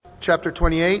chapter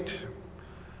 28.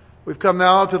 We've come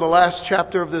now to the last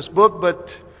chapter of this book, but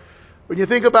when you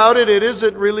think about it, it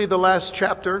isn't really the last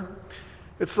chapter.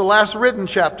 It's the last written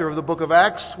chapter of the book of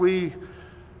Acts. We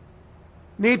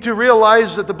need to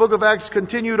realize that the book of Acts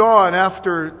continued on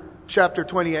after chapter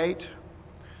 28.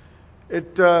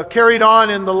 It carried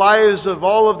on in the lives of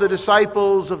all of the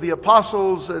disciples, of the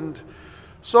apostles, and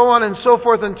so on and so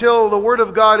forth until the Word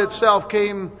of God itself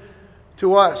came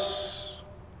to us.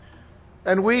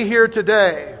 And we here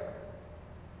today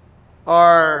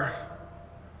are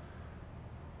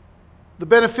the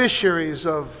beneficiaries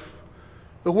of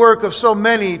the work of so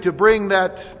many to bring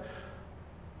that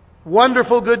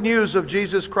wonderful good news of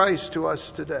Jesus Christ to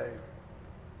us today.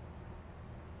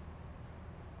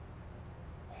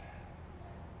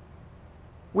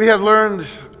 We have learned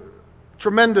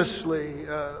tremendously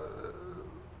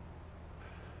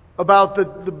about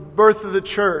the birth of the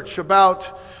church, about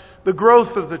the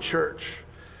growth of the church,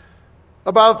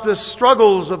 about the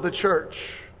struggles of the church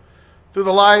through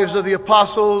the lives of the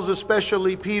apostles,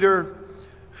 especially Peter,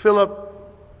 Philip,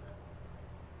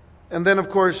 and then,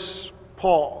 of course,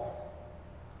 Paul.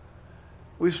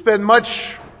 We've spent much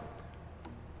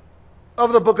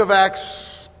of the book of Acts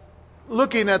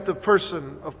looking at the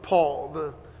person of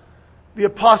Paul, the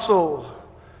apostle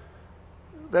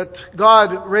that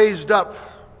God raised up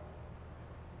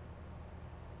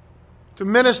to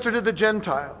minister to the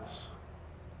Gentiles.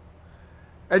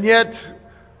 And yet,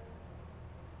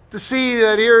 to see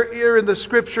that here in the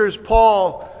Scriptures,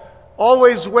 Paul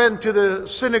always went to the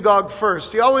synagogue first.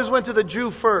 He always went to the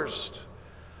Jew first,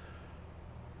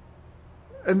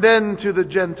 and then to the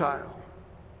Gentile.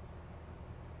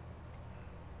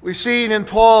 We've seen in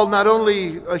Paul not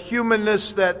only a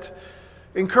humanness that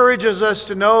encourages us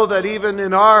to know that even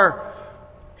in our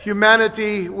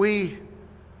humanity we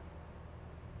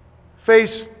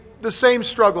face the same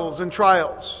struggles and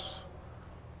trials,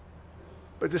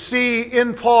 but to see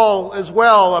in Paul as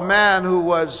well a man who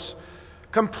was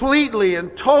completely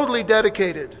and totally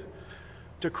dedicated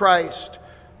to Christ,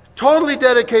 totally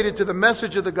dedicated to the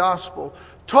message of the gospel,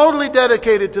 totally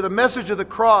dedicated to the message of the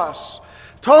cross,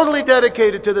 totally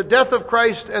dedicated to the death of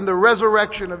Christ and the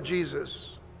resurrection of Jesus.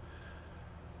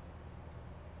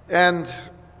 And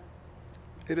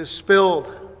it is spilled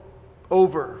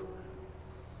over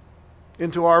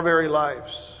into our very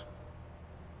lives.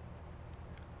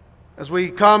 As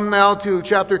we come now to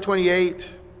chapter 28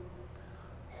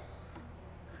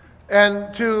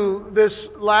 and to this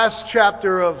last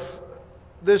chapter of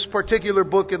this particular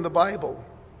book in the Bible,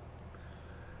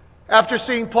 after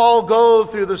seeing Paul go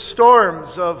through the storms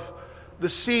of the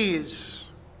seas,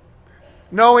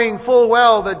 knowing full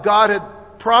well that God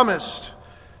had promised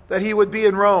that he would be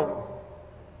in Rome,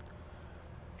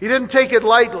 he didn't take it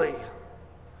lightly,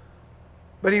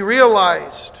 but he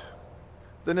realized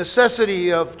the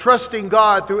necessity of trusting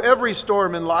God through every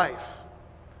storm in life.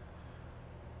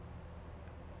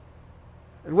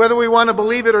 And whether we want to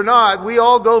believe it or not, we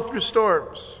all go through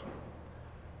storms.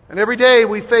 And every day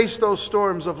we face those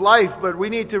storms of life, but we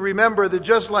need to remember that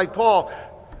just like Paul,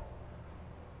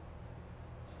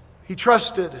 he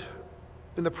trusted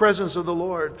in the presence of the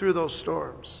Lord through those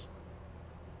storms.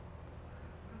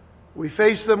 We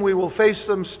face them, we will face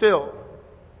them still.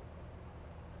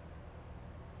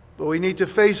 But we need to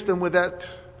face them with that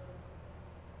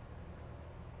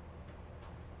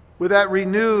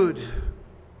renewed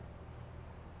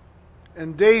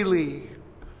and daily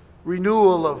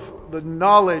renewal of the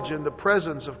knowledge and the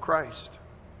presence of Christ.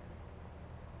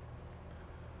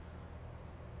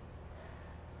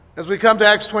 As we come to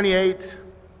Acts 28,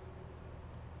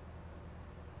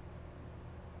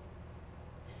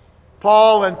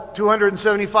 Paul and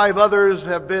 275 others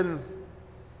have been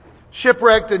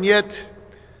shipwrecked, and yet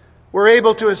were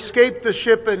able to escape the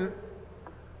ship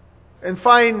and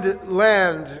find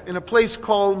land in a place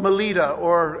called Melita,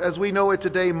 or as we know it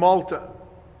today, Malta.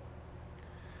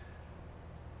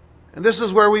 And this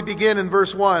is where we begin in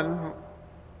verse 1.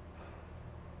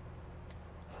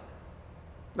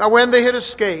 Now when they had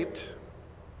escaped,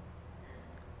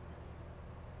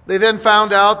 they then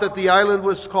found out that the island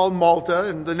was called Malta,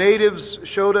 and the natives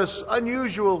showed us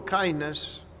unusual kindness.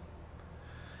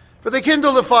 For they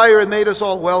kindled a fire and made us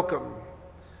all welcome,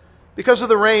 because of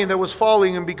the rain that was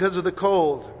falling and because of the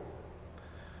cold.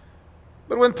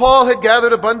 But when Paul had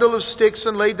gathered a bundle of sticks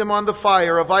and laid them on the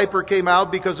fire, a viper came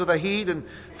out because of the heat and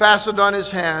fastened on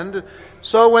his hand.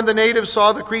 So when the natives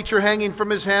saw the creature hanging from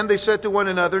his hand, they said to one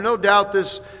another, "No doubt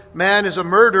this man is a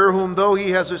murderer, whom though he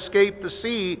has escaped the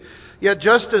sea, yet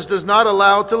justice does not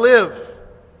allow to live."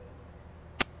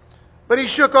 But he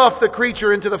shook off the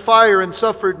creature into the fire and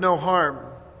suffered no harm.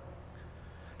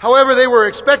 However, they were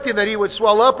expecting that he would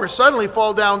swell up or suddenly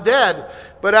fall down dead.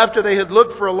 But after they had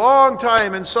looked for a long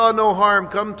time and saw no harm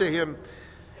come to him,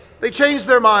 they changed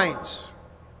their minds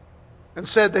and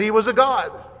said that he was a god.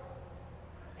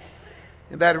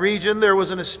 In that region there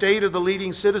was an estate of the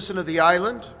leading citizen of the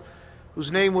island, whose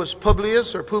name was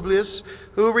Publius,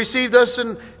 who received us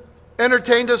and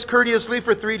entertained us courteously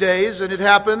for 3 days. And it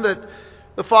happened that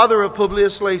the father of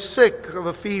Publius lay sick of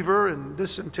a fever and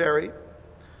dysentery.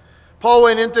 Paul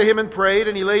went into him and prayed,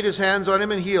 and he laid his hands on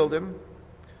him and healed him.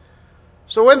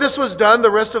 So when this was done, the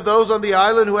rest of those on the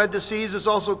island who had diseases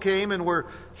also came and were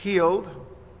healed.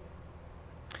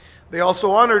 They also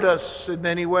honored us in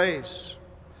many ways.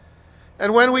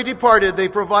 And when we departed, they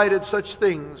provided such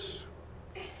things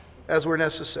as were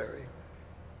necessary.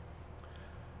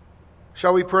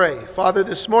 Shall we pray? Father,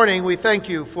 this morning we thank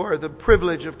you for the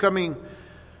privilege of coming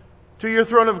to your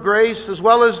throne of grace, as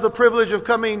well as the privilege of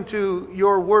coming to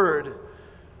your word,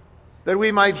 that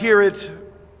we might hear it,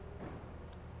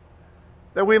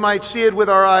 that we might see it with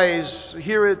our eyes,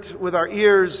 hear it with our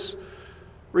ears,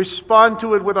 respond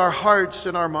to it with our hearts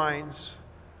and our minds,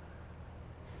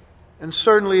 and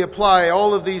certainly apply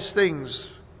all of these things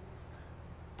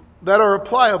that are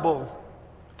applicable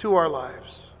to our lives.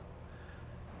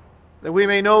 That we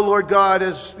may know, Lord God,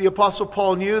 as the Apostle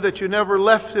Paul knew, that you never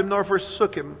left him nor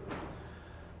forsook him,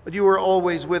 but you were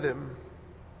always with him.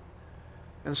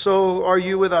 And so are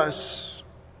you with us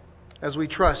as we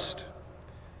trust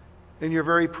in your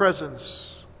very presence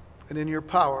and in your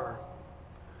power.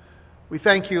 We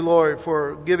thank you, Lord,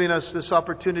 for giving us this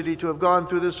opportunity to have gone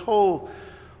through this whole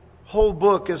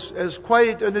book as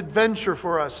quite an adventure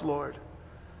for us, Lord,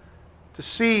 to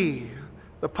see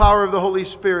the power of the Holy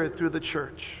Spirit through the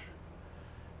church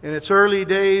in its early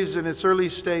days and its early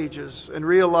stages, and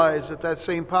realize that that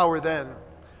same power then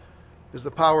is the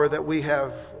power that we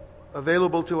have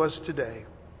available to us today.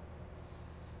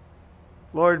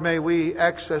 Lord, may we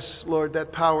access, Lord,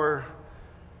 that power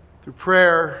through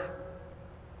prayer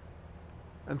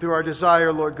and through our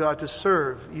desire, Lord God, to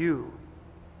serve you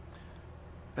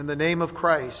in the name of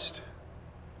Christ.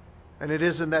 And it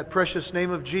is in that precious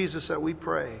name of Jesus that we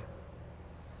pray.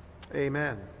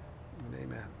 Amen and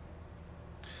amen.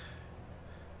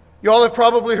 You all have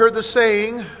probably heard the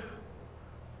saying,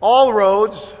 all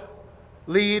roads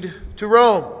lead to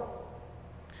Rome.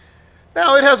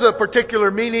 Now, it has a particular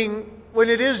meaning when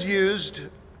it is used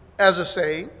as a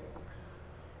saying.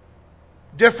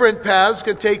 Different paths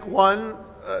can take one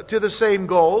to the same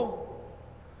goal.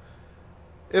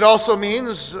 It also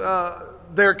means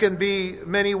there can be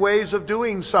many ways of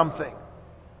doing something.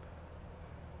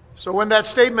 So when that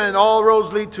statement, all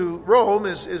roads lead to Rome,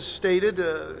 is stated,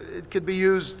 it could be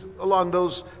used along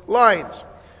those lines.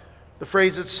 The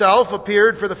phrase itself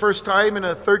appeared for the first time in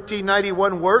a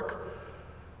 1391 work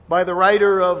by the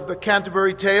writer of the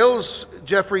Canterbury Tales,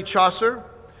 Geoffrey Chaucer.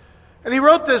 And he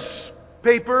wrote this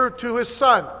paper to his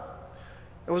son.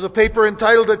 It was a paper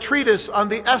entitled A Treatise on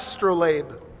the Astrolabe.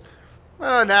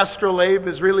 An astrolabe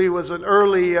was an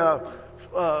early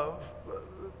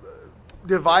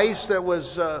device that was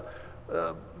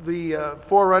the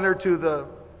forerunner to the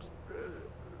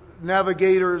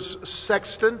navigator's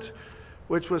sextant,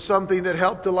 which was something that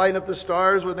helped to line up the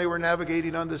stars when they were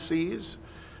navigating on the seas.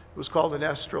 It was called an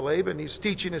astrolabe, and he's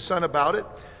teaching his son about it.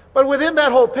 But within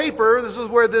that whole paper, this is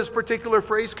where this particular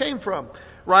phrase came from.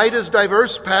 Right as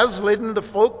diverse paths leading the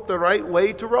folk the right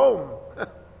way to Rome.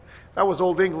 That was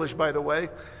Old English, by the way.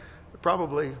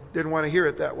 Probably didn't want to hear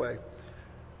it that way.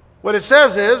 What it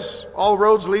says is, all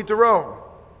roads lead to Rome.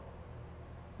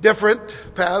 Different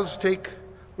paths take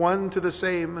one to the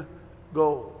same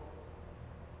goal.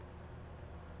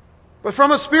 But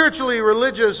from a spiritual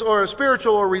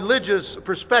or religious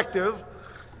perspective,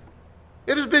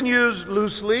 it has been used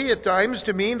loosely at times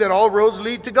to mean that all roads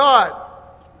lead to God,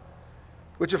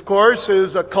 which of course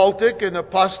is a cultic and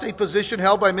apostate position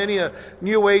held by many a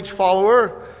New Age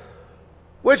follower,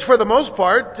 which for the most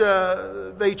part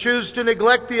they choose to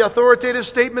neglect the authoritative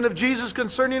statement of Jesus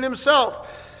concerning himself,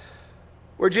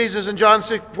 where Jesus in John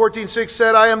 14:6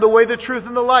 said, I am the way, the truth,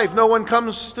 and the life. No one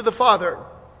comes to the Father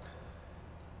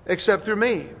except through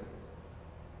me.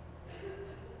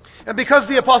 And because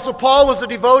the Apostle Paul was a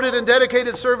devoted and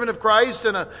dedicated servant of Christ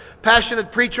and a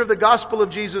passionate preacher of the gospel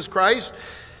of Jesus Christ,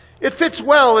 it fits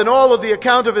well in all of the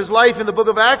account of his life in the book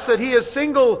of Acts that he is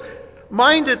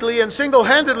single-mindedly and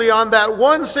single-handedly on that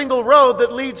one single road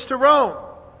that leads to Rome.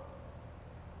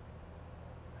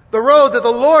 The road that the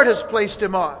Lord has placed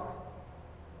him on.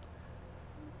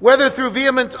 Whether through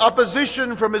vehement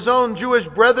opposition from his own Jewish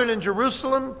brethren in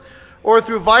Jerusalem, or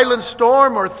through violent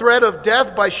storm or threat of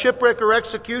death by shipwreck or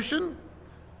execution,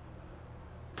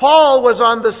 Paul was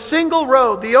on the single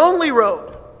road, the only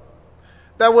road,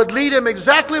 that would lead him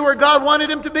exactly where God wanted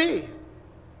him to be.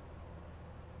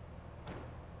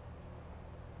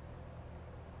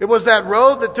 It was that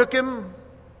road that took him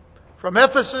from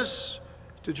Ephesus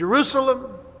to Jerusalem,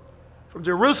 from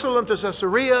Jerusalem to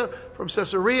Caesarea, from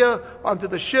Caesarea onto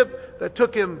the ship that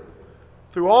took him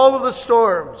through all of the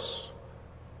storms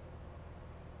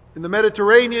in the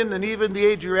Mediterranean and even the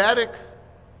Adriatic,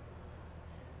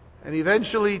 and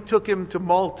eventually took him to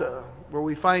Malta, where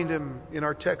we find him in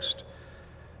our text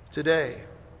today.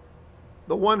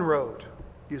 The one road,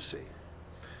 you see.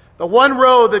 The one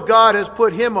road that God has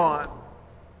put him on.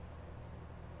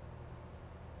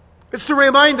 It's to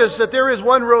remind us that there is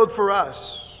one road for us.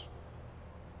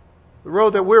 The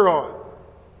road that we're on.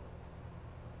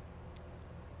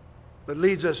 That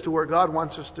leads us to where God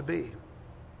wants us to be.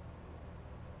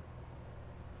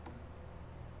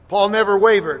 Paul never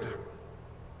wavered.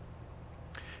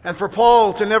 And for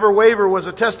Paul to never waver was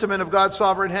a testament of God's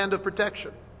sovereign hand of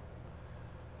protection.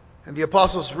 And the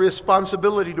apostles'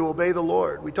 responsibility to obey the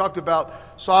Lord. We talked about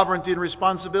sovereignty and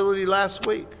responsibility last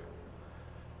week.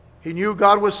 He knew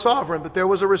God was sovereign, but there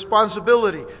was a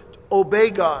responsibility to obey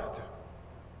God.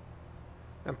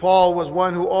 And Paul was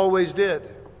one who always did.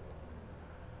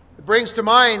 It brings to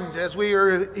mind, as we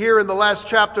are here in the last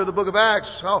chapter of the book of Acts,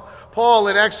 how Paul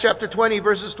in Acts chapter 20,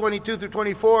 verses 22 through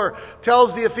 24,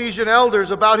 tells the Ephesian elders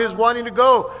about his wanting to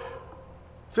go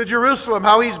to Jerusalem,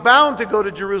 how he's bound to go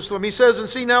to Jerusalem. He says, "And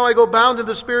see, now I go bound in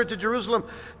the Spirit to Jerusalem,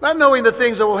 not knowing the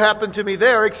things that will happen to me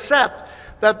there, except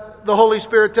that the Holy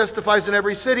Spirit testifies in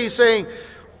every city, saying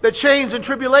that chains and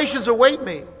tribulations await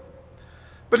me.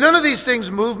 But none of these things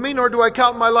move me, nor do I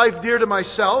count my life dear to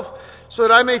myself, so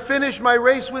that I may finish my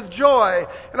race with joy."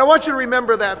 And I want you to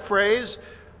remember that phrase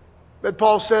that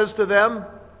Paul says to them,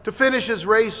 to finish his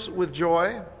race with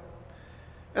joy.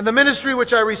 "And the ministry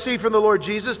which I received from the Lord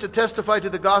Jesus to testify to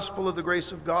the gospel of the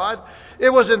grace of God."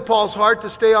 It was in Paul's heart to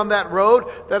stay on that road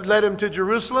that led him to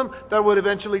Jerusalem, that would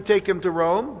eventually take him to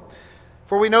Rome.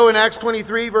 For we know in Acts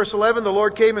 23, verse 11, the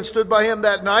Lord came and stood by him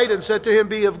that night and said to him,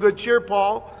 "Be of good cheer,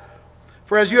 Paul.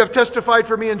 For as you have testified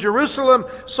for me in Jerusalem,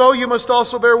 so you must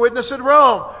also bear witness at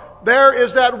Rome." There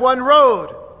is that one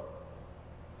road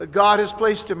that God has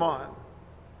placed him on.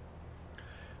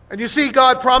 And you see,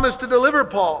 God promised to deliver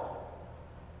Paul.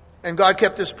 And God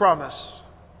kept His promise.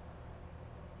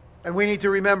 And we need to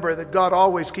remember that God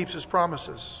always keeps His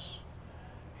promises.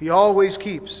 He always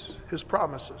keeps His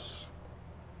promises.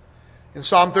 In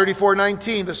Psalm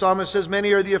 34:19, the psalmist says,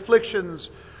 "Many are the afflictions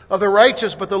of the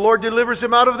righteous, but the Lord delivers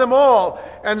him out of them all."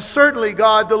 And certainly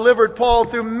God delivered Paul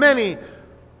through many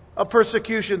a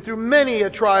persecution, through many a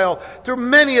trial, through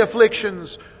many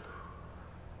afflictions.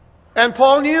 And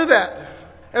Paul knew that.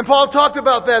 And Paul talked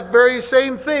about that very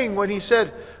same thing when he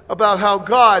said about how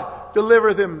God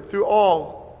delivered him through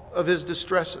all of his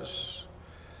distresses.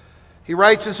 He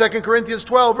writes in 2 Corinthians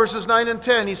 12, verses 9 and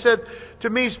 10, he said to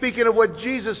me, speaking of what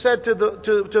Jesus said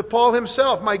to Paul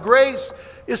himself, "My grace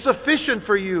is sufficient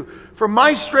for you, for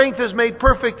my strength is made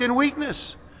perfect in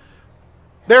weakness.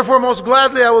 Therefore most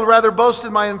gladly I will rather boast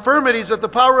in my infirmities, that the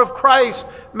power of Christ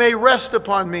may rest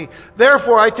upon me.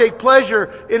 Therefore I take pleasure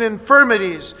in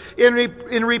infirmities,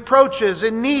 in reproaches,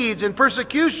 in needs, in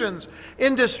persecutions,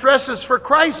 in distresses for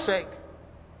Christ's sake.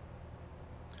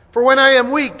 For when I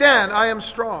am weak, then I am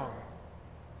strong."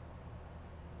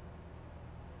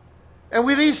 And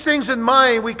with these things in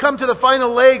mind, we come to the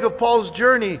final leg of Paul's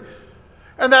journey.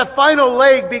 And that final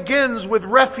leg begins with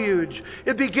refuge.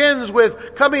 It begins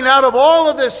with coming out of all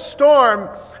of this storm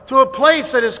to a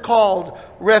place that is called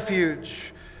refuge.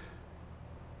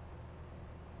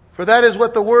 For that is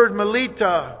what the word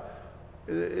Melita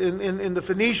in the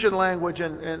Phoenician language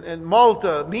and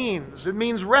Malta means. It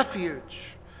means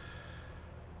refuge.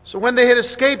 So when they had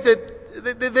escaped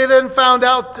it, they then found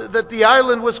out that the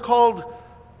island was called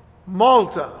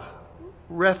Malta,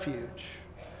 refuge.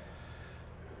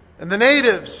 And the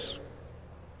natives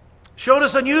showed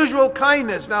us unusual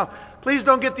kindness. Now, please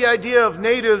don't get the idea of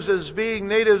natives as being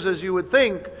natives as you would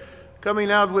think,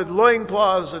 coming out with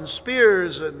loincloths and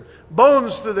spears and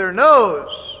bones through their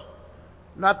nose.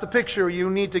 Not the picture you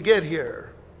need to get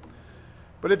here.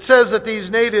 But it says that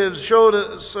these natives showed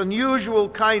us unusual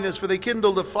kindness, for they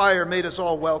kindled a fire, made us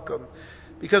all welcome,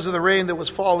 because of the rain that was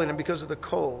falling and because of the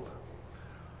cold.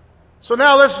 So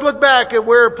now let's look back at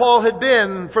where Paul had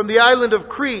been from the island of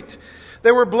Crete.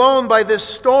 They were blown by this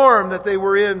storm that they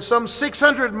were in, some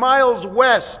 600 miles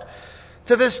west,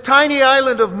 to this tiny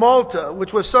island of Malta,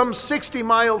 which was some 60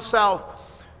 miles south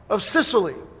of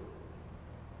Sicily.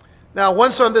 Now,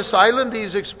 once on this island,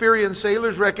 these experienced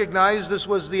sailors recognized this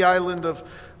was the island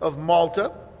of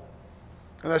Malta.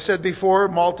 And I said before,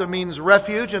 Malta means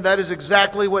refuge, and that is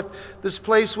exactly what this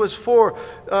place was for.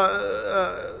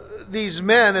 These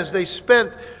men, as they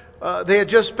had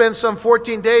just spent some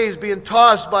 14 days being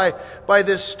tossed by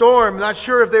this storm, not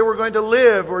sure if they were going to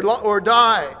live or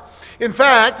die. In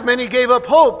fact, many gave up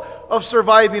hope of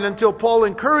surviving until Paul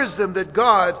encouraged them that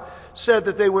God said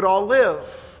that they would all live.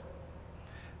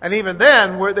 And even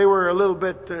then, they were a little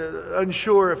bit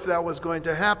unsure if that was going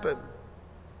to happen.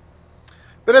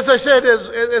 But as I said,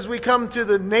 as we come to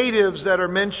the natives that are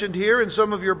mentioned here in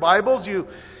some of your Bibles,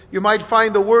 you might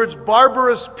find the words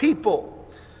barbarous people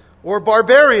or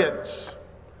barbarians.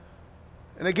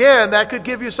 And again, that could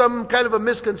give you some kind of a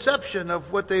misconception of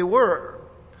what they were.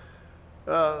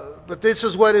 But this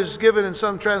is what is given in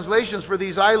some translations for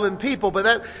these island people. But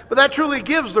that truly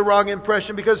gives the wrong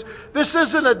impression, because this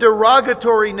isn't a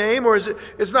derogatory name, or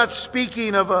it's not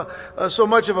speaking of so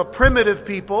much of a primitive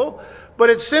people. But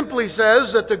it simply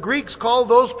says that the Greeks called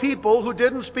those people who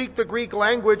didn't speak the Greek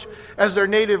language as their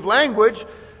native language,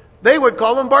 they would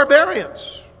call them barbarians.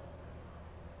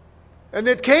 And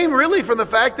it came really from the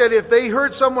fact that if they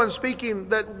heard someone speaking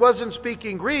that wasn't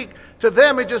speaking Greek, to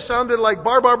them it just sounded like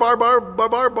bar.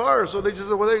 So they just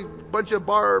said, well, they're a bunch of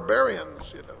barbarians,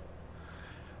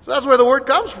 So that's where the word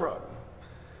comes from.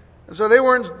 And so they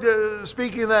weren't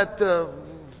speaking that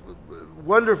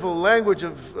wonderful language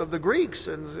of the Greeks,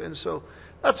 and so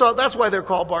that's why they're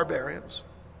called barbarians.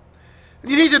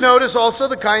 You need to notice also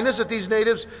the kindness that these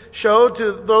natives showed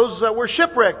to those that were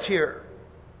shipwrecked here.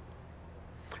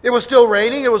 It was still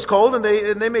raining, it was cold, and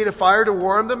they made a fire to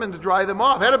warm them and to dry them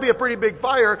off. It had to be a pretty big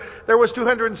fire. There was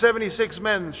 276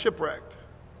 men shipwrecked.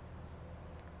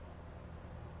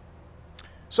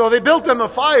 So they built them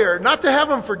a fire, not to have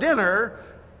them for dinner,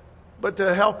 but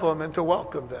to help them and to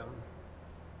welcome them.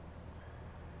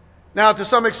 Now, to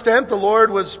some extent, the Lord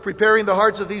was preparing the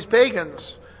hearts of these pagans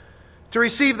to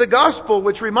receive the gospel,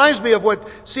 which reminds me of what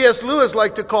C.S. Lewis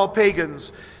liked to call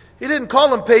pagans. He didn't call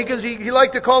them pagans, he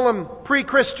liked to call them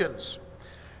pre-Christians.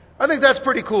 I think that's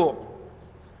pretty cool.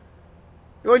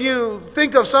 When you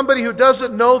think of somebody who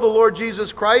doesn't know the Lord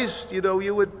Jesus Christ,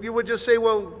 you would just say,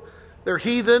 well, they're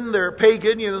heathen, they're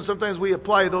pagan. Sometimes we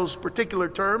apply those particular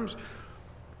terms.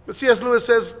 But C.S. Lewis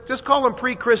says, just call them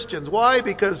pre-Christians. Why?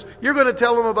 Because you're going to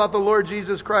tell them about the Lord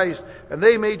Jesus Christ, and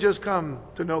they may just come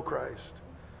to know Christ.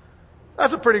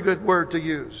 That's a pretty good word to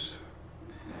use.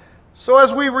 So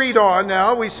as we read on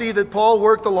now, we see that Paul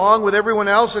worked along with everyone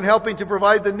else in helping to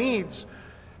provide the needs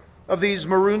of these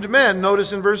marooned men.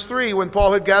 Notice in verse 3, when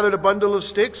Paul had gathered a bundle of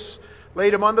sticks,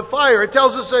 laid them on the fire. It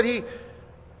tells us that he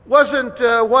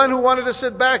wasn't one who wanted to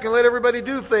sit back and let everybody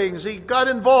do things. He got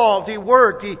involved, he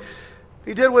worked,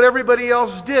 he did what everybody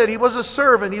else did. He was a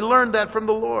servant. He learned that from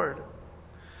the Lord.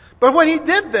 But when he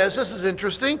did this is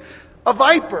interesting, a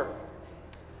viper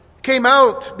came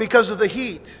out because of the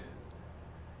heat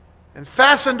and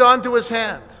fastened onto his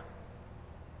hand.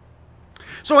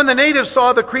 So when the natives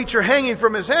saw the creature hanging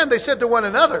from his hand, they said to one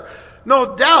another,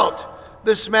 no doubt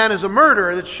this man is a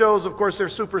murderer. That shows, of course, their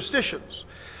superstitions.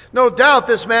 No doubt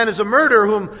this man is a murderer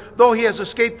whom, though he has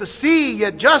escaped the sea,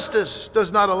 yet justice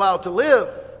does not allow to live.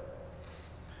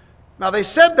 Now they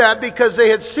said that because they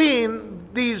had seen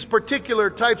these particular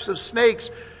types of snakes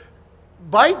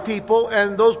bite people,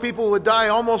 and those people would die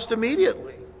almost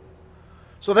immediately.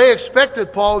 So they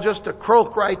expected Paul just to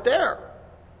croak right there.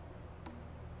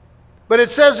 But it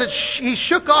says that he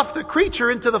shook off the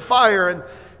creature into the fire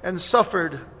and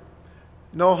suffered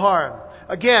no harm.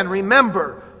 Again,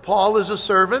 remember, Paul is a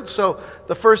servant, so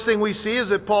the first thing we see is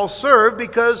that Paul served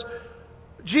because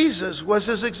Jesus was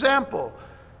his example.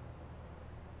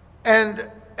 And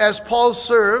as Paul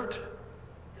served,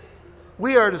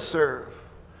 we are to serve,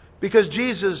 because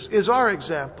Jesus is our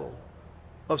example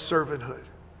of servanthood.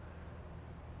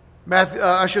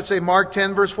 Mark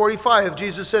 10 verse 45,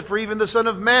 Jesus said, for even the Son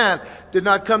of Man did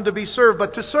not come to be served,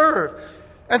 but to serve,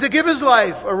 and to give his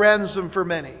life a ransom for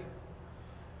many.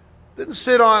 Didn't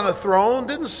sit on a throne,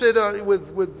 didn't sit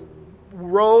with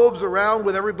robes around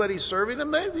with everybody serving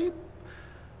him.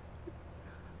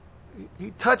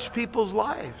 He touched people's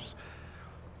lives.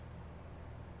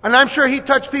 And I'm sure he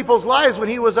touched people's lives when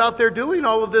he was out there doing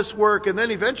all of this work and then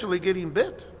eventually getting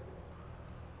bit.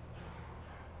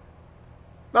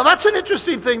 Now that's an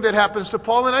interesting thing that happens to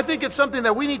Paul, and I think it's something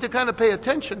that we need to kind of pay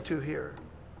attention to here.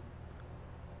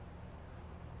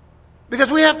 Because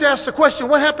we have to ask the question,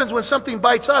 what happens when something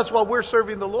bites us while we're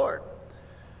serving the Lord?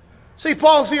 See,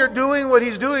 Paul's here doing what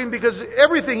he's doing because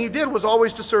everything he did was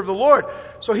always to serve the Lord.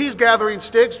 So he's gathering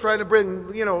sticks, trying to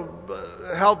bring,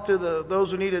 help to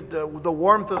those who needed the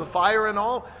warmth of the fire and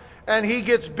all. And he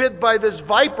gets bit by this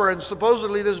viper, and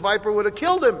supposedly this viper would have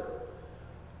killed him.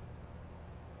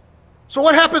 So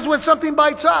what happens when something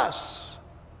bites us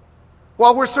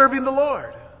while we're serving the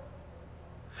Lord?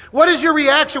 What is your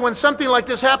reaction when something like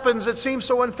this happens that seems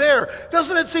so unfair?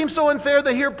 Doesn't it seem so unfair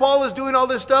that here Paul is doing all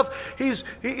this stuff? He's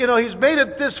made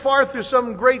it this far through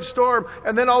some great storm,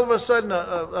 and then all of a sudden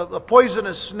a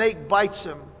poisonous snake bites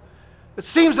him. It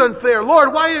seems unfair.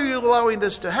 Lord, why are you allowing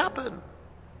this to happen?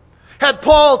 Had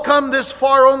Paul come this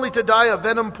far only to die of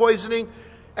venom poisoning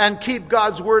and keep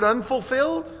God's word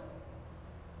unfulfilled?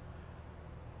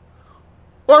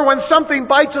 Or when something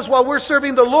bites us while we're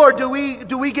serving the Lord, do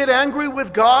we get angry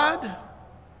with God?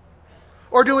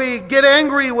 Or do we get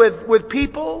angry with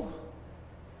people?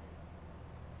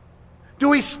 Do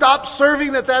we stop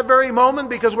serving at that very moment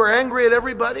because we're angry at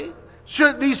everybody?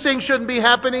 These things shouldn't be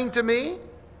happening to me?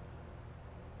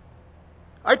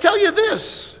 I tell you this,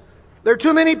 there are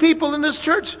too many people in this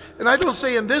church, and I don't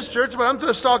say in this church, but I'm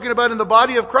just talking about in the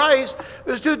body of Christ.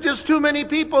 There's just too many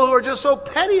people who are just so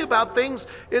petty about things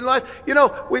in life.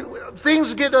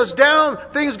 Things get us down,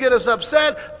 things get us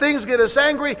upset, things get us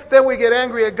angry, then we get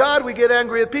angry at God, we get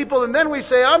angry at people, and then we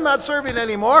say, I'm not serving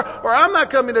anymore, or I'm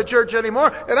not coming to church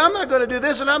anymore, and I'm not going to do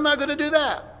this, and I'm not going to do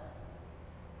that.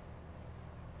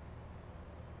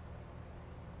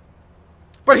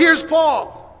 But here's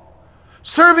Paul.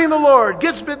 Serving the Lord,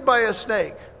 gets bit by a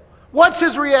snake. What's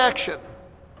his reaction?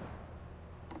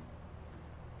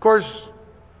 Of course,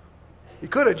 he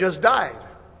could have just died.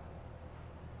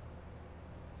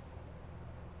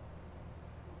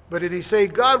 But did he say,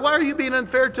 God, why are you being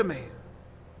unfair to me?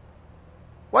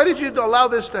 Why did you allow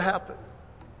this to happen?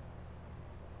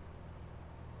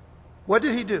 What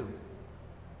did he do?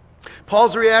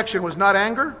 Paul's reaction was not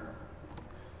anger.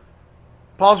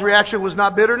 Paul's reaction was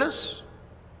not bitterness.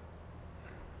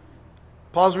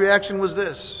 Paul's reaction was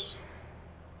this.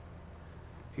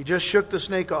 He just shook the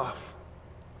snake off.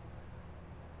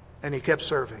 And he kept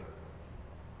serving.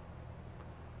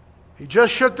 He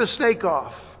just shook the snake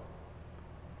off.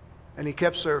 And he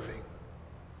kept serving.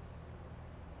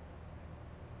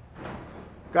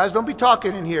 Guys, don't be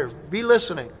talking in here. Be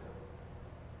listening.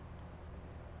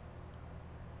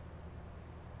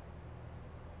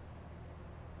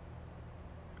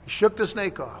 He shook the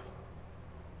snake off.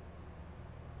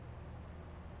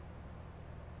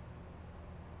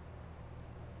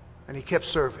 And he kept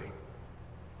serving.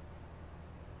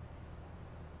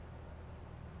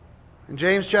 In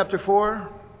James chapter 4,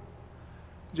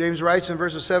 James writes in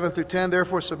verses 7 through 10,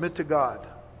 therefore submit to God.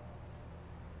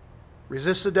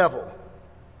 Resist the devil,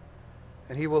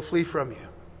 and he will flee from you.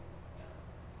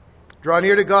 Draw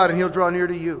near to God, and he'll draw near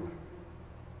to you.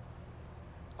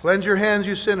 Cleanse your hands,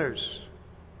 you sinners.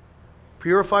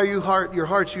 Purify your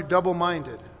hearts, you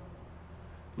double-minded.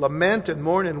 Lament and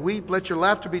mourn and weep. Let your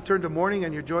laughter be turned to mourning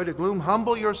and your joy to gloom.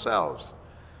 Humble yourselves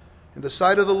in the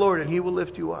sight of the Lord, and He will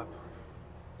lift you up.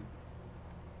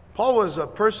 Paul was a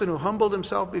person who humbled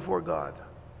himself before God.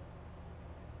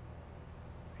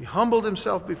 He humbled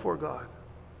himself before God.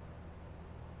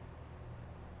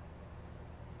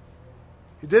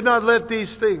 He did not let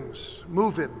these things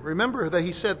move him. Remember that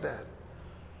he said that.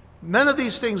 None of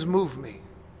these things move me.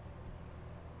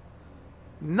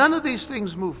 None of these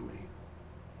things move me.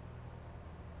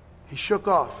 He shook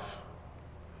off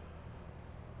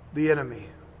the enemy.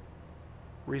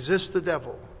 Resist the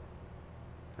devil,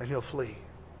 and he'll flee.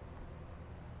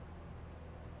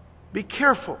 Be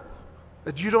careful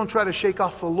that you don't try to shake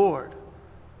off the Lord,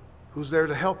 who's there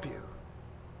to help you.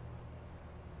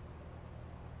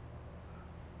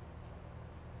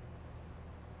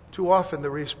 Too often the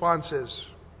response is,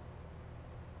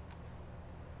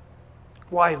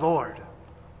 why, Lord?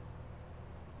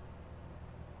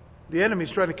 The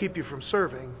enemy's trying to keep you from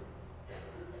serving.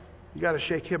 You got to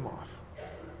shake him off.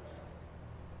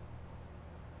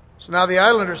 So now the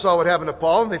islanders saw what happened to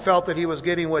Paul, and they felt that he was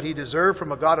getting what he deserved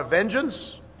from a God of vengeance.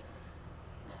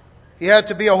 He had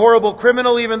to be a horrible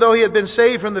criminal, even though he had been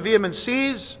saved from the vehement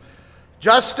seas.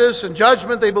 Justice and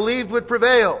judgment, they believed, would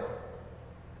prevail.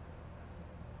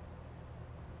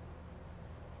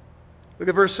 Look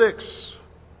at verse 6.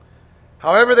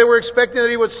 However, they were expecting that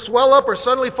he would swell up or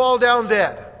suddenly fall down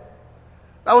dead.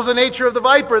 That was the nature of the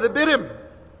viper that bit him,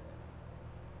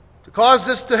 to cause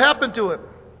this to happen to him.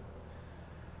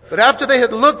 But after they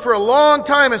had looked for a long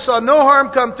time and saw no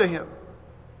harm come to him,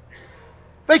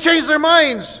 they changed their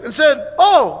minds and said,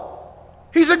 oh,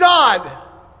 he's a god.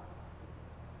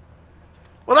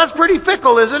 Well, that's pretty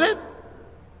fickle, isn't it?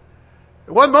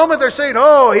 At one moment they're saying,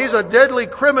 oh, he's a deadly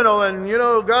criminal and,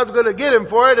 God's going to get him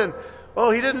for it. And,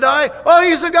 oh, he didn't die. Oh,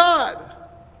 he's a god.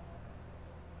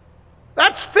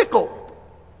 That's fickle.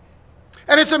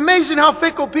 And it's amazing how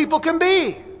fickle people can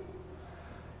be.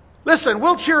 Listen,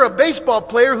 we'll cheer a baseball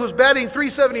player who's batting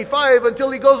 .375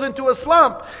 until he goes into a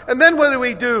slump. And then what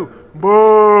do?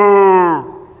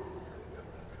 Boo!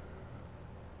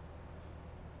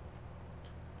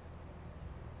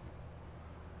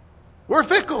 We're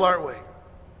fickle, aren't we?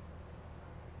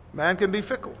 Man can be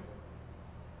fickle.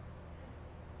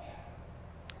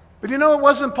 But you know, it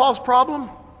wasn't Paul's problem.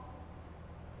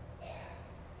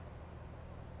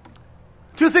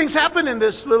 Two things happen in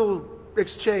this little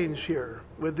exchange here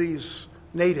with these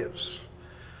natives.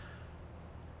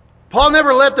 Paul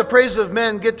never let the praise of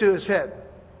men get to his head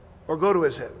or go to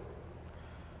his head.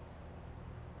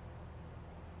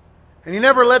 And he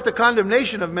never let the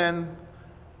condemnation of men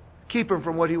keep him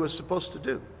from what he was supposed to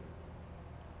do.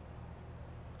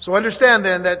 So understand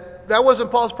then that that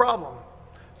wasn't Paul's problem,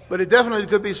 but it definitely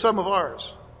could be some of ours.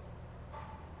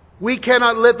 We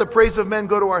cannot let the praise of men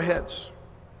go to our heads.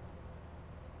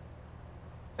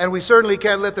 And we certainly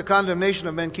can't let the condemnation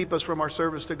of men keep us from our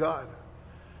service to God.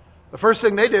 The first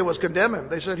thing they did was condemn him.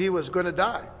 They said he was going to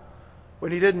die.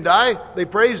 When he didn't die, they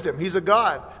praised him. He's a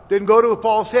god. Didn't go to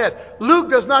Paul's head. Luke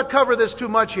does not cover this too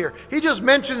much here. He just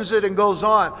mentions it and goes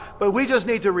on. But we just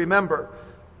need to remember,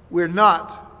 we're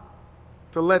not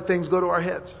to let things go to our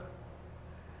heads.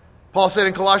 Paul said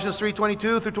in Colossians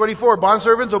 3:22 through 24,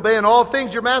 "Bondservants, obey in all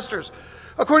things your masters,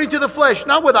 according to the flesh,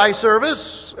 not with eye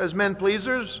service as men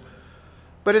pleasers,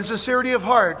 but in sincerity of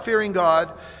heart, fearing God.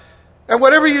 And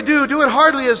whatever you do, do it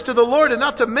heartily as to the Lord and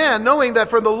not to men, knowing that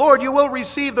from the Lord you will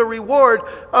receive the reward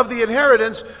of the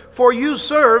inheritance, for you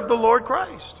serve the Lord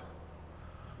Christ."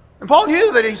 And Paul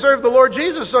knew that he served the Lord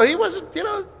Jesus, so he wasn't,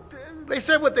 they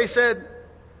said what they said,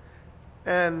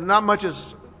 and not much is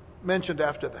mentioned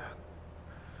after that.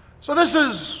 So this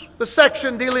is the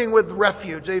section dealing with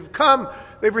refuge.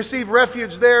 They've received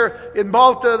refuge there in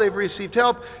Malta, they've received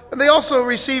help, and they also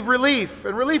receive relief.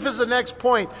 And relief is the next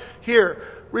point here.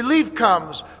 Relief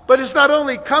comes, but it's not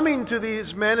only coming to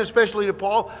these men, especially to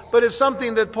Paul, but it's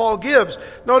something that Paul gives.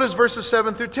 Notice verses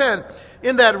 7 through 10.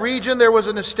 "In that region there was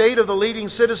an estate of the leading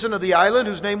citizen of the island,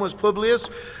 whose name was Publius,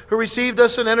 who received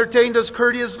us and entertained us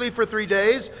courteously for 3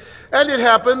 days. And it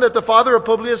happened that the father of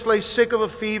Publius lay sick of a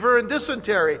fever and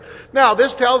dysentery." Now,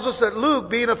 this tells us that Luke,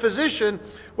 being a physician,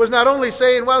 was not only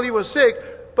saying, well, he was sick,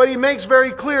 but he makes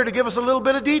very clear to give us a little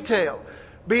bit of detail.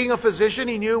 Being a physician,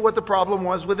 he knew what the problem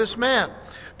was with this man.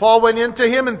 Paul went in to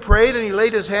him and prayed, and he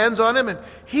laid his hands on him and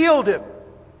healed him.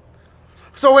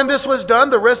 So when this was done,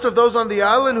 the rest of those on the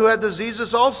island who had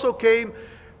diseases also came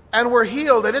and were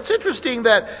healed. And it's interesting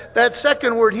that that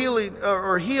second word, healing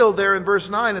or healed, there in verse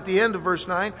 9, at the end of verse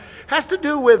 9, has to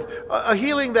do with a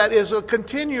healing that is a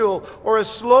continual or a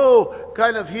slow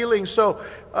kind of healing. So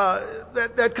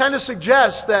that kind of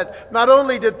suggests that not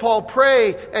only did Paul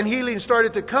pray and healing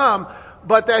started to come,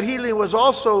 but that healing was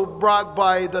also brought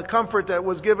by the comfort that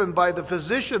was given by the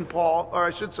physician Paul, or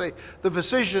I should say the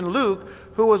physician Luke,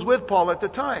 who was with Paul at the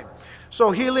time.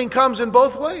 So healing comes in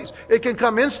both ways. It can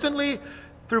come instantly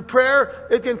through prayer.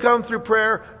 It can come through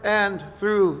prayer and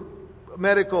through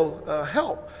medical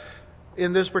help.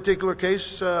 In this particular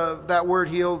case, that word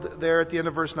healed there at the end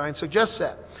of verse 9 suggests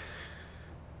that.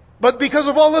 But because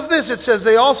of all of this, it says,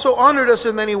 "They also honored us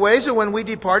in many ways, and when we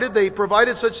departed, they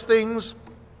provided such things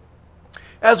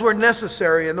as were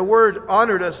necessary." And the word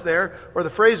honored us there, or the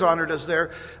phrase honored us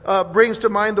there, brings to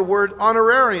mind the word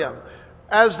honorarium.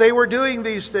 As they were doing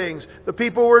these things, the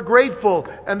people were grateful,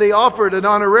 and they offered an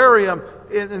honorarium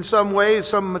in some way,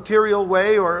 some material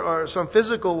way, or some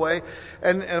physical way.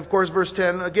 And of course, verse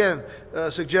 10 again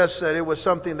suggests that it was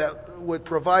something that would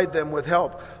provide them with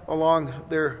help along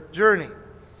their journey.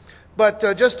 But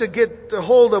just to get a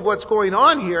hold of what's going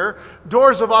on here,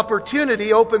 doors of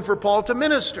opportunity open for Paul to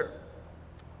minister.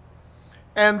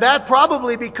 And that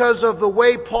probably because of the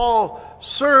way Paul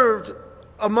served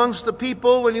amongst the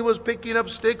people when he was picking up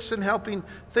sticks and helping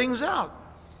things out.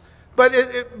 But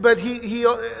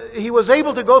he was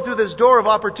able to go through this door of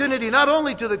opportunity not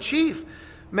only to the chief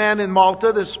man in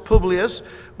Malta, this Publius,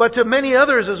 but to many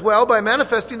others as well by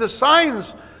manifesting the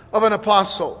signs of an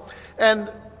apostle. And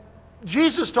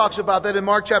Jesus talks about that in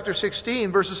Mark chapter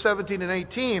 16, verses 17 and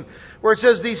 18, where it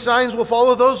says, "These signs will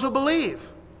follow those who believe.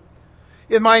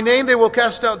 In my name they will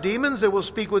cast out demons. They will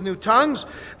speak with new tongues.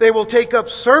 They will take up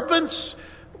serpents."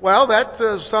 Well, that's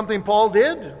something Paul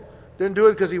did. Didn't do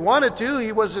it because he wanted to.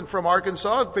 He wasn't from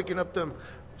Arkansas picking up them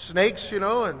snakes,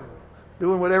 and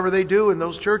doing whatever they do in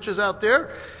those churches out there.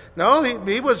 No,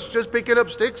 he was just picking up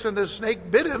sticks and the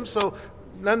snake bit him. So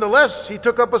nonetheless, he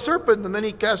took up a serpent and then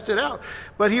he cast it out.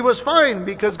 But he was fine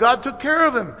because God took care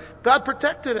of him. God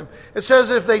protected him. It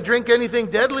says if they drink anything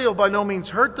deadly, it'll by no means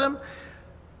hurt them.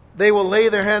 They will lay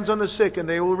their hands on the sick and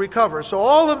they will recover. So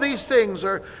all of these things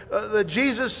are that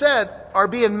Jesus said are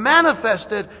being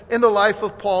manifested in the life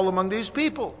of Paul among these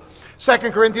people.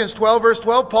 2 Corinthians 12 verse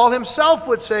 12, Paul himself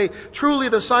would say, "Truly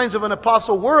the signs of an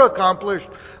apostle were accomplished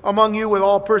among you with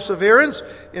all perseverance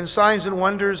in signs and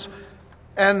wonders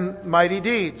and mighty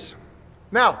deeds."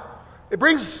 Now, it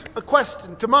brings a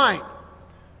question to mind.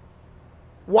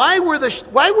 Why were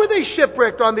they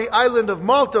shipwrecked on the island of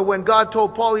Malta when God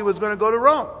told Paul he was going to go to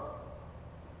Rome?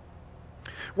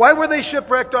 Why were they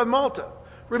shipwrecked on Malta?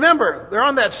 Remember, they're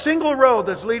on that single road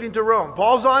that's leading to Rome.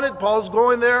 Paul's on it. Paul's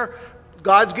going there.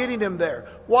 God's getting him there.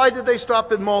 Why did they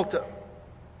stop in Malta?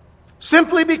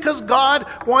 Simply because God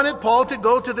wanted Paul to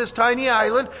go to this tiny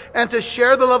island and to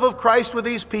share the love of Christ with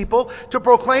these people, to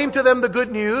proclaim to them the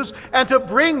good news, and to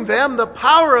bring them the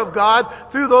power of God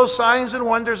through those signs and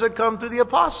wonders that come through the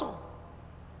apostle.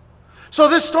 So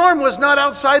this storm was not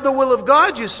outside the will of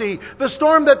God, you see. The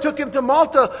storm that took him to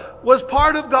Malta was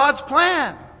part of God's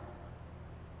plan.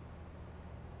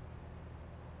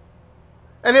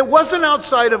 And it wasn't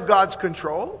outside of God's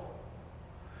control.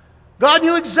 God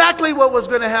knew exactly what was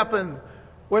going to happen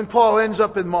when Paul ends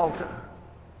up in Malta.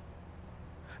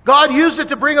 God used it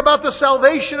to bring about the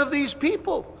salvation of these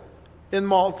people in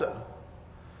Malta.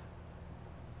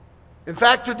 In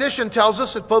fact, tradition tells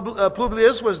us that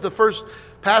Publius was the first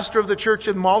pastor of the church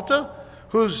in Malta,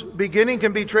 whose beginning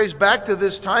can be traced back to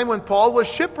this time when Paul was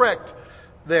shipwrecked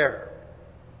there.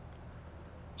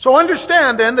 So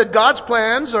understand then that God's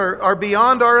plans are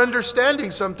beyond our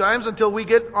understanding sometimes until we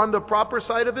get on the proper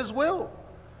side of His will.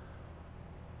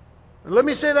 And let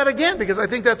me say that again, because I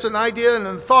think that's an idea and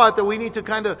a thought that we need to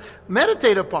kind of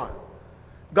meditate upon.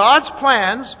 God's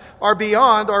plans are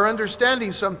beyond our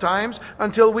understanding sometimes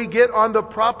until we get on the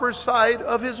proper side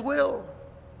of His will.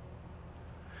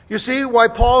 You see why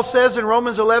Paul says in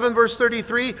Romans 11 verse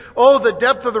 33, "Oh, the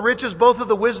depth of the riches, both of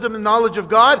the wisdom and knowledge of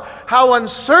God, how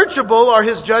unsearchable are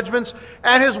His judgments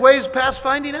and His ways past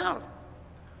finding out."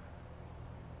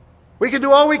 We can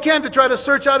do all we can to try to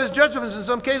search out His judgments. In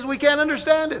some cases we can't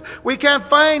understand it. We can't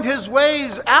find His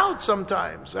ways out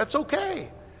sometimes. That's okay.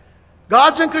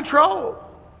 God's in control.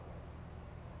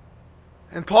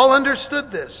 And Paul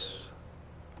understood this.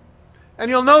 And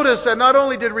you'll notice that not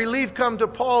only did relief come to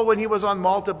Paul when he was on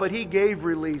Malta, but he gave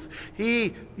relief.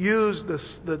 He used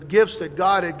the gifts that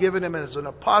God had given him as an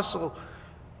apostle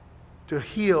to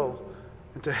heal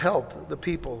and to help the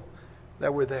people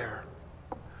that were there.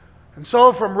 And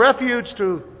so from refuge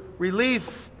to relief,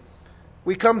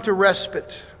 we come to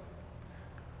respite.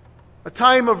 A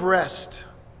time of rest.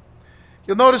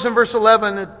 You'll notice in verse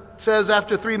 11 it says,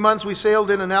 "After 3 months we sailed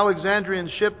in an Alexandrian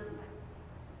ship,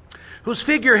 whose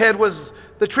figurehead was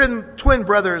the twin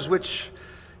brothers which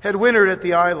had wintered at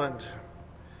the island.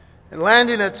 And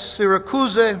landing at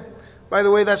Syracuse," by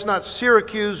the way, that's not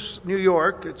Syracuse, New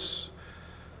York, it's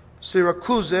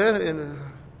Syracuse in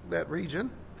that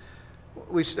region,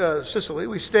 Sicily.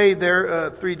 We stayed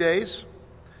there 3 days.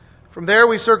 From there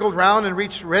we circled round and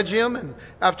reached Rhegium, and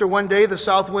after 1 day the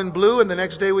south wind blew, and the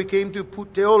next day we came to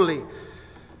Puteoli.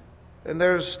 And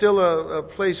there's still a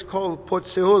place called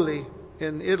Pozzuoli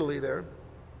in Italy there,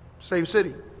 same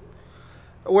city,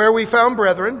 where we found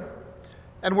brethren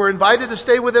and were invited to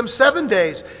stay with them 7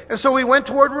 days. And so we went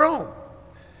toward Rome.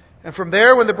 And from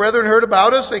there, when the brethren heard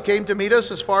about us, they came to meet us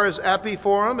as far as Appii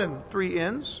Forum and 3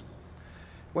 inns.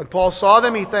 When Paul saw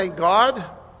them, he thanked God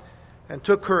and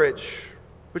took courage,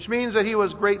 which means that he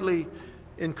was greatly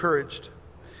encouraged.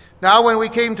 Now when we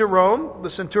came to Rome, the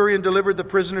centurion delivered the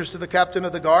prisoners to the captain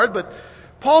of the guard, but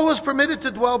Paul was permitted to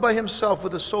dwell by himself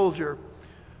with a soldier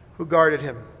who guarded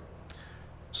him.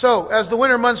 So, as the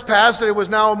winter months passed and it was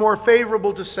now more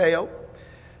favorable to sail,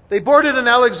 they boarded an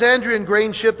Alexandrian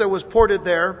grain ship that was ported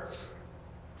there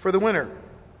for the winter.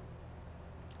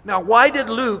 Now, why did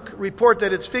Luke report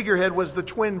that its figurehead was the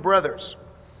twin brothers?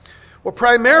 Well,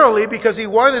 primarily because he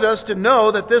wanted us to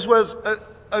know that this was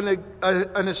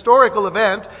an historical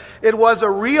event. It was a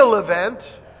real event.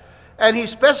 And he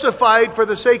specified, for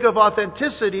the sake of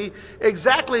authenticity,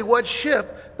 exactly what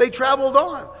ship they traveled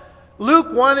on. Luke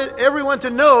wanted everyone to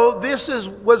know this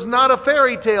was not a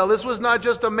fairy tale. This was not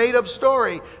just a made-up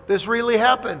story. This really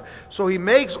happened. So he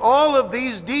makes all of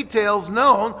these details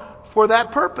known for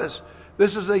that purpose.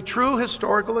 This is a true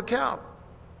historical account.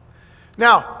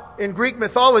 Now, in Greek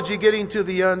mythology, getting to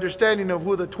the understanding of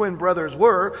who the twin brothers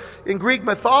were, in Greek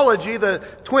mythology, the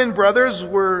twin brothers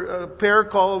were a pair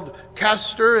called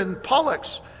Castor and Pollux.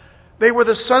 They were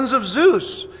the sons of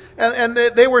Zeus, and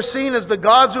they were seen as the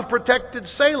gods who protected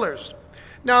sailors.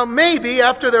 Now, maybe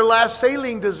after their last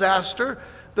sailing disaster,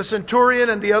 the centurion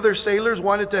and the other sailors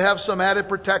wanted to have some added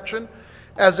protection,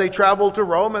 as they traveled to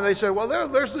Rome, and they said, well,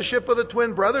 there's the ship of the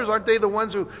twin brothers. Aren't they the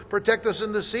ones who protect us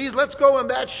in the seas? Let's go on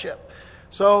that ship.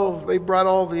 So they brought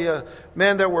all the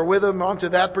men that were with them onto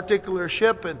that particular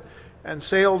ship and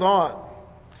sailed on.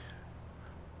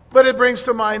 But it brings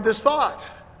to mind this thought,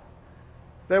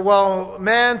 that while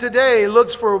man today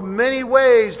looks for many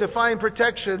ways to find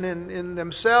protection in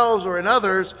themselves or in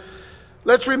others,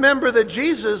 let's remember that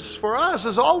Jesus, for us,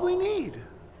 is all we need.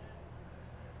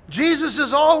 Jesus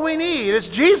is all we need. It's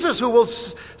Jesus who will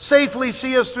safely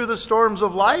see us through the storms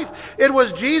of life. It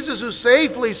was Jesus who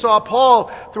safely saw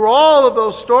Paul through all of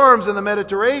those storms in the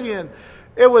Mediterranean.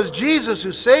 It was Jesus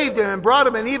who saved him and brought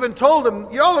him and even told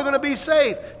him, y'all are going to be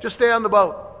safe. Just stay on the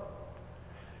boat.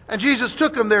 And Jesus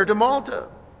took him there to Malta.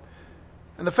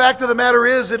 And the fact of the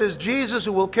matter is, it is Jesus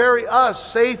who will carry us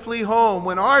safely home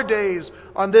when our days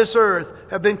on this earth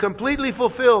have been completely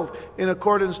fulfilled in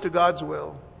accordance to God's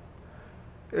will.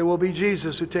 It will be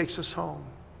Jesus who takes us home.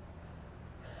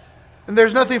 And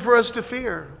there's nothing for us to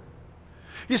fear.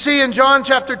 You see, in John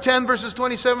chapter 10, verses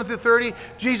 27 through 30,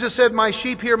 Jesus said, my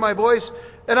sheep hear my voice,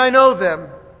 and I know them.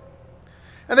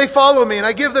 And they follow me, and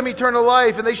I give them eternal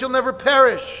life, and they shall never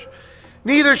perish.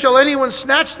 Neither shall anyone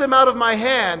snatch them out of my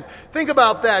hand. Think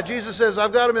about that. Jesus says,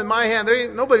 I've got them in my hand.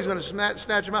 Nobody's going to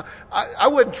snatch them out. I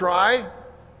wouldn't try.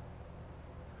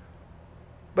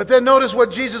 But then notice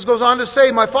what Jesus goes on to say.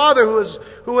 My Father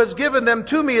who has given them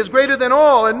to me is greater than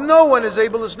all, and no one is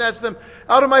able to snatch them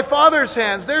out of my Father's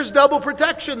hands. There's double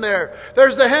protection there.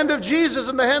 There's the hand of Jesus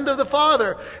and the hand of the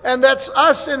Father. And that's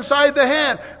us inside the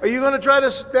hand. Are you going to try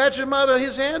to snatch them out of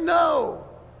His hand? No.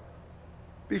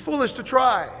 Be foolish to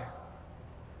try.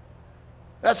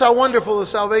 That's how wonderful the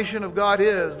salvation of God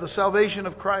is, the salvation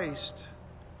of Christ.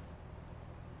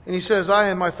 And He says, I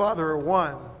and my Father are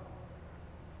one.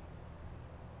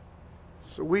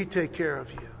 So we take care of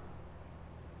you.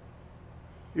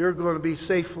 You're going to be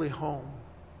safely home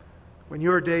when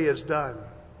your day is done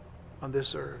on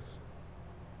this earth.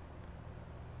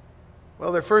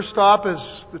 Well, their first stop, as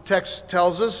the text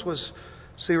tells us, was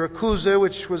Syracuse,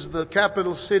 which was the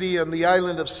capital city on the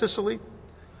island of Sicily,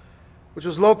 which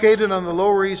was located on the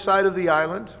lower east side of the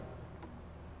island.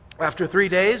 After 3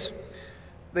 days,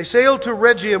 they sailed to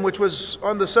Rhegium, which was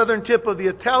on the southern tip of the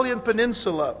Italian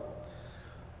peninsula,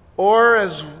 or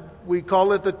as we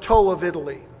call it, the toe of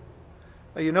Italy.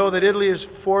 Now, you know that Italy is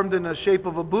formed in the shape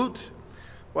of a boot.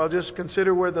 Well, just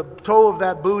consider where the toe of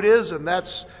that boot is, and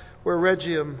that's where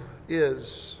Rhegium is.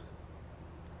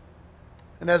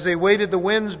 And as they waited, the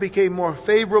winds became more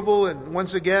favorable, and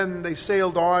once again they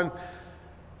sailed on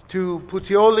to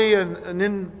Puteoli, an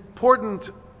important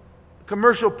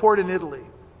commercial port in Italy,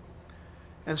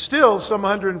 and still some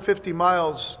 150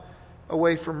 miles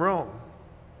away from Rome.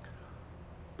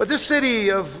 But this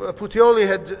city of Puteoli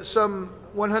had some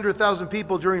 100,000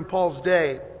 people during Paul's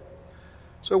day,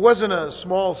 so it wasn't a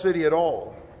small city at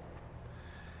all.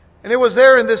 And it was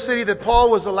there in this city that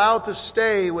Paul was allowed to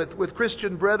stay with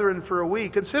Christian brethren for a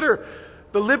week. Consider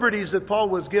the liberties that Paul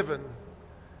was given,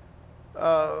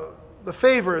 the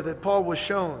favor that Paul was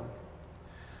shown.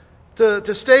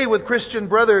 To stay with Christian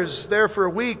brothers there for a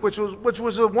week, which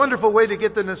was a wonderful way to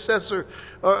get the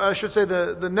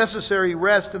necessary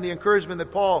rest and the encouragement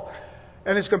that Paul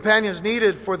and his companions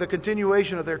needed for the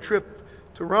continuation of their trip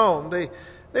to Rome.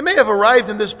 They may have arrived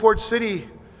in this port city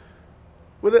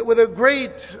with a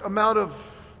great amount of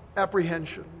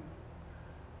apprehension.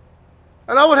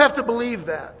 And I would have to believe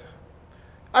that.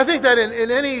 I think that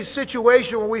in any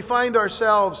situation where we find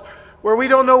ourselves, where we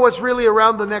don't know what's really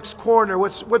around the next corner,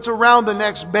 what's around the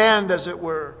next bend, as it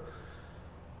were,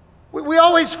 we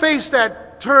always face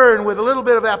that turn with a little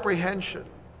bit of apprehension.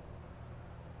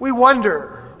 We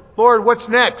wonder, Lord, what's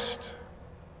next?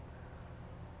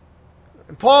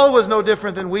 And Paul was no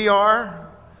different than we are,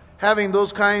 having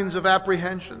those kinds of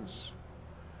apprehensions.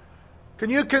 Can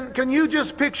you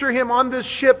just picture him on this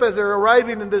ship as they're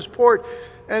arriving in this port,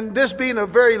 and this being a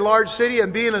very large city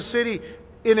and being a city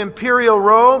in imperial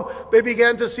Rome? They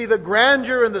began to see the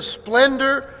grandeur and the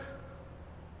splendor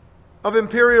of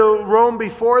imperial Rome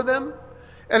before them.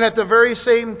 And at the very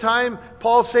same time,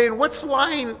 Paul saying, what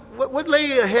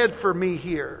lay ahead for me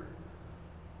here?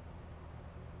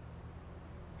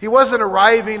 He wasn't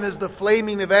arriving as the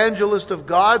flaming evangelist of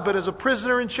God, but as a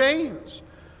prisoner in chains.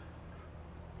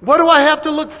 What do I have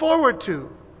to look forward to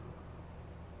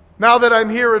now that I'm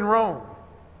here in Rome?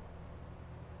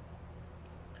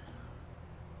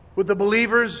 Would the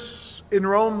believers in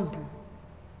Rome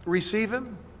receive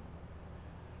him?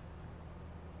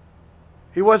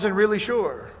 He wasn't really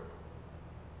sure.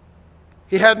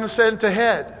 He hadn't sent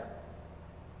ahead.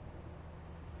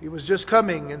 He was just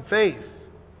coming in faith,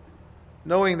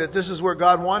 knowing that this is where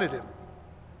God wanted him.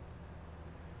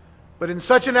 But in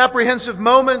such an apprehensive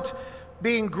moment,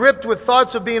 being gripped with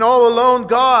thoughts of being all alone,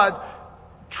 God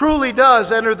truly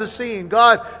does enter the scene.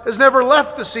 God has never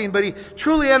left the scene, but He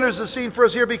truly enters the scene for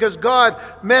us here because God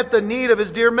met the need of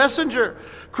His dear messenger.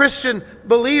 Christian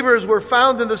believers were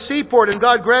found in the seaport, and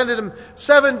God granted them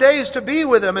 7 days to be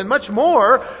with them. And much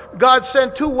more, God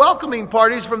sent 2 welcoming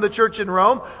parties from the church in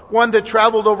Rome, one that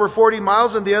traveled over 40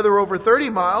 miles and the other over 30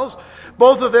 miles,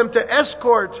 both of them to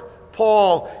escort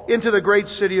Paul into the great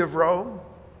city of Rome.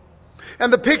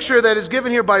 And the picture that is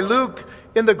given here by Luke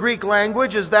in the Greek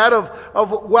language is that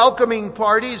of welcoming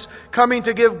parties coming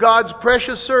to give God's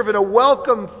precious servant a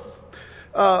welcome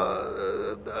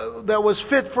that was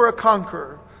fit for a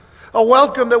conqueror, a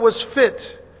welcome that was fit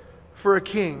for a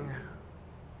king.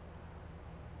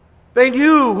 They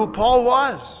knew who Paul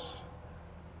was,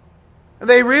 and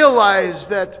they realized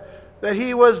that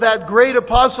he was that great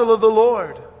apostle of the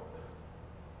Lord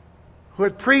who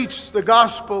had preached the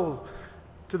gospel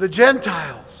to the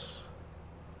Gentiles.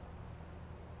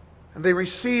 And they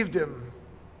received him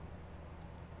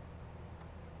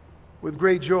with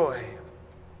great joy.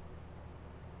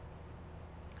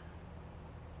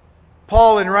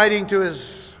 Paul, in writing to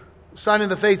his son in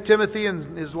the faith, Timothy,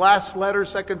 in his last letter,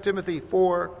 2 Timothy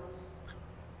 4,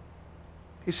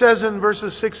 he says in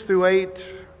verses 6 through 8,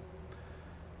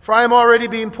 "For I am already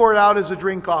being poured out as a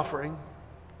drink offering,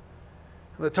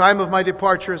 and the time of my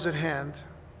departure is at hand.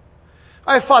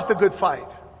 I have fought the good fight.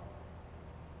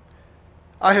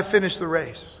 I have finished the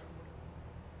race.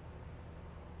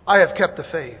 I have kept the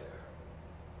faith."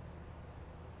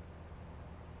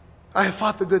 I have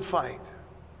fought the good fight.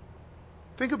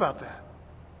 Think about that.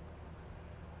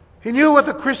 He knew what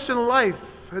the Christian life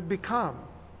had become.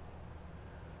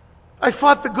 I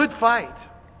fought the good fight.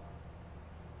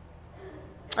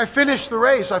 I finished the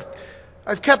race.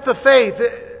 I've kept the faith.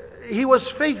 He was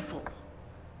faithful.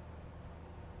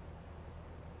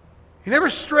 He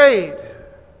never strayed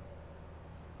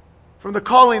from the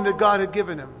calling that God had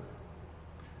given him.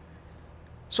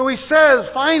 So he says,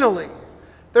 finally,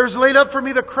 "There's laid up for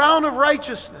me the crown of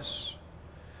righteousness,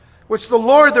 which the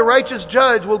Lord, the righteous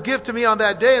judge, will give to me on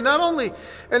that day, and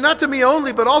not to me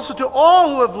only, but also to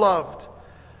all who have loved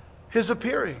His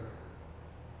appearing."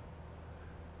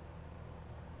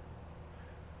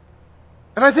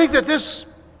 And I think that this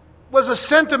was a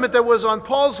sentiment that was on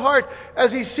Paul's heart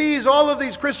as he sees all of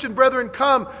these Christian brethren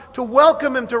come to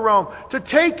welcome him to Rome, to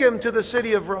take him to the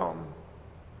city of Rome.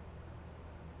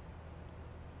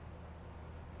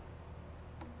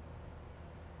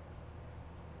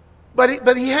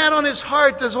 But he had on his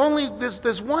heart, there's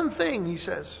one thing, he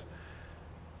says.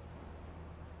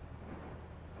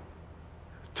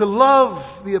 To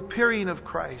love the appearing of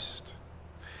Christ.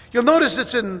 You'll notice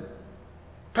it's in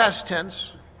past tense.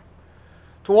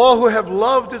 To all who have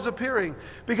loved His appearing.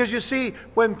 Because you see,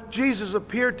 when Jesus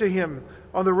appeared to him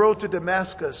on the road to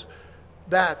Damascus,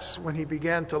 that's when he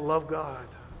began to love God.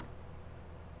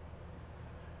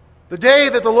 The day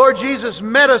that the Lord Jesus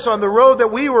met us on the road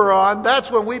that we were on, that's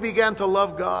when we began to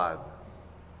love God.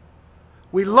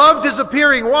 We loved His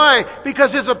appearing. Why?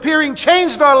 Because His appearing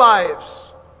changed our lives.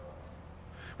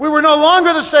 We were no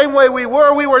longer the same way we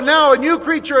were. We were now a new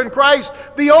creature in Christ.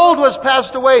 The old was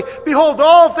passed away. Behold,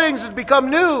 all things had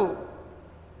become new.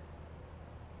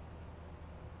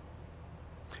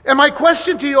 And my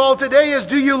question to you all today is,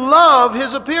 do you love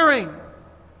His appearing?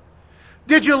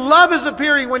 Did you love His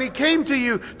appearing when He came to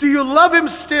you? Do you love Him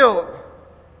still?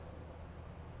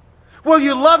 Will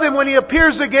you love Him when He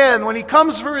appears again, when He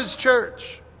comes for His church?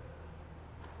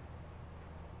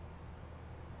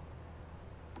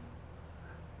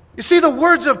 You see, the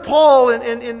words of Paul,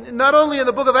 in not only in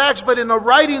the book of Acts, but in the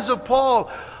writings of Paul,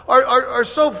 are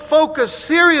so focused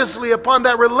seriously upon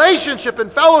that relationship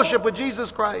and fellowship with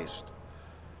Jesus Christ.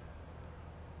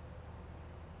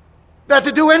 That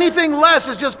to do anything less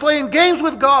is just playing games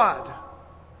with God.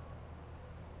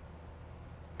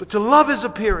 But to love His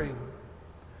appearing.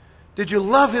 Did you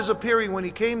love His appearing when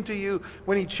He came to you,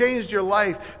 when He changed your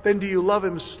life? Then do you love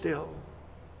Him still?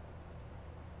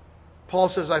 Paul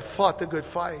says, "I fought the good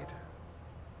fight.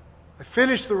 I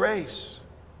finished the race.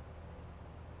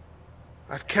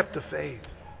 I've kept the faith."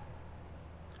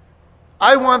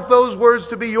 I want those words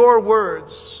to be your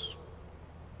words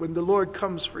when the Lord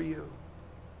comes for you.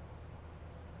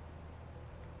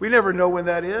 We never know when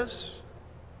that is.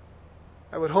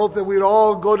 I would hope that we'd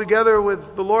all go together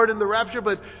with the Lord in the rapture,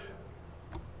 but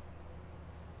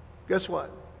guess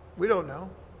what? We don't know.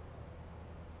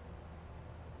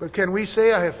 But can we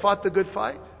say, "I have fought the good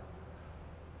fight.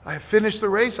 I have finished the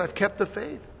race. I've kept the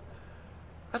faith"?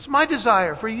 That's my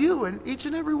desire for you and each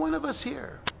and every one of us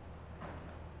here.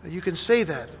 That you can say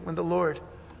that when the Lord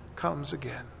comes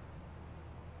again.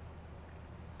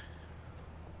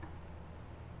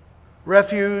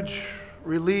 refuge,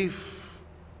 relief,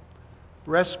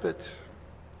 respite.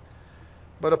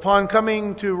 But upon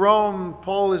coming to Rome,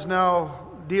 Paul is now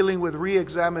dealing with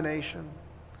re-examination.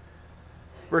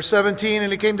 Verse 17,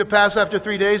 and it came to pass after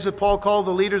 3 days that Paul called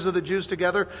the leaders of the Jews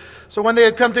together. So when they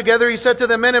had come together, he said to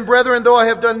them, Men and brethren, though I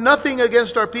have done nothing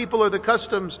against our people or the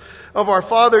customs of our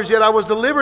fathers, yet I was delivered